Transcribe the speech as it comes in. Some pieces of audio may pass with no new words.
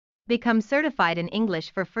Become certified in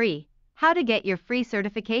English for free. How to get your free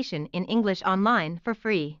certification in English online for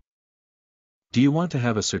free. Do you want to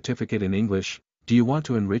have a certificate in English? Do you want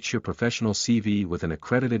to enrich your professional CV with an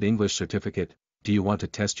accredited English certificate? Do you want to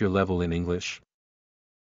test your level in English?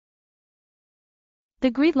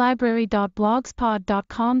 The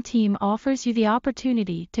greatlibrary.blogspot.com team offers you the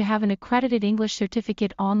opportunity to have an accredited English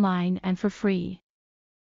certificate online and for free.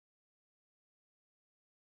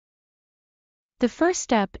 The first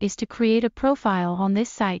step is to create a profile on this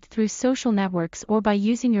site through social networks or by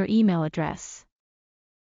using your email address.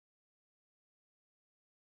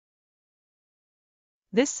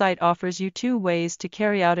 This site offers you two ways to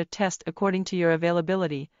carry out a test according to your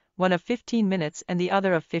availability, one of 15 minutes and the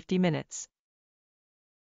other of 50 minutes.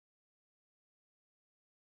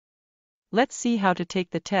 Let's see how to take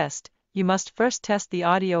the test. You must first test the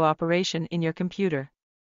audio operation in your computer.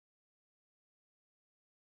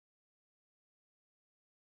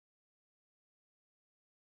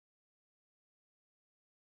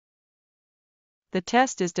 The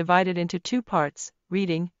test is divided into two parts: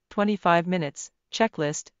 reading, 25 minutes,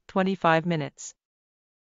 checklist, 25 minutes.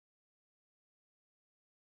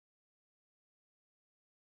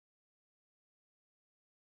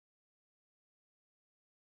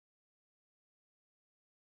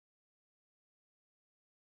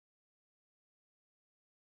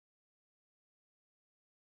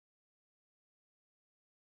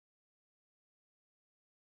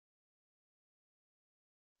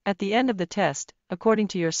 At the end of the test, according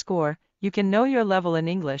to your score, you can know your level in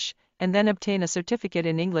English, and then obtain a certificate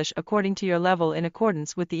in English according to your level in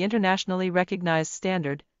accordance with the internationally recognized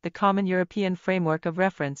standard, the Common European Framework of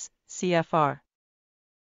Reference, CEFR.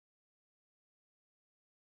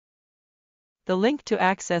 The link to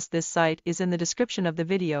access this site is in the description of the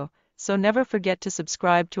video, so never forget to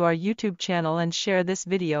subscribe to our YouTube channel and share this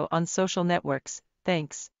video on social networks.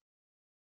 Thanks.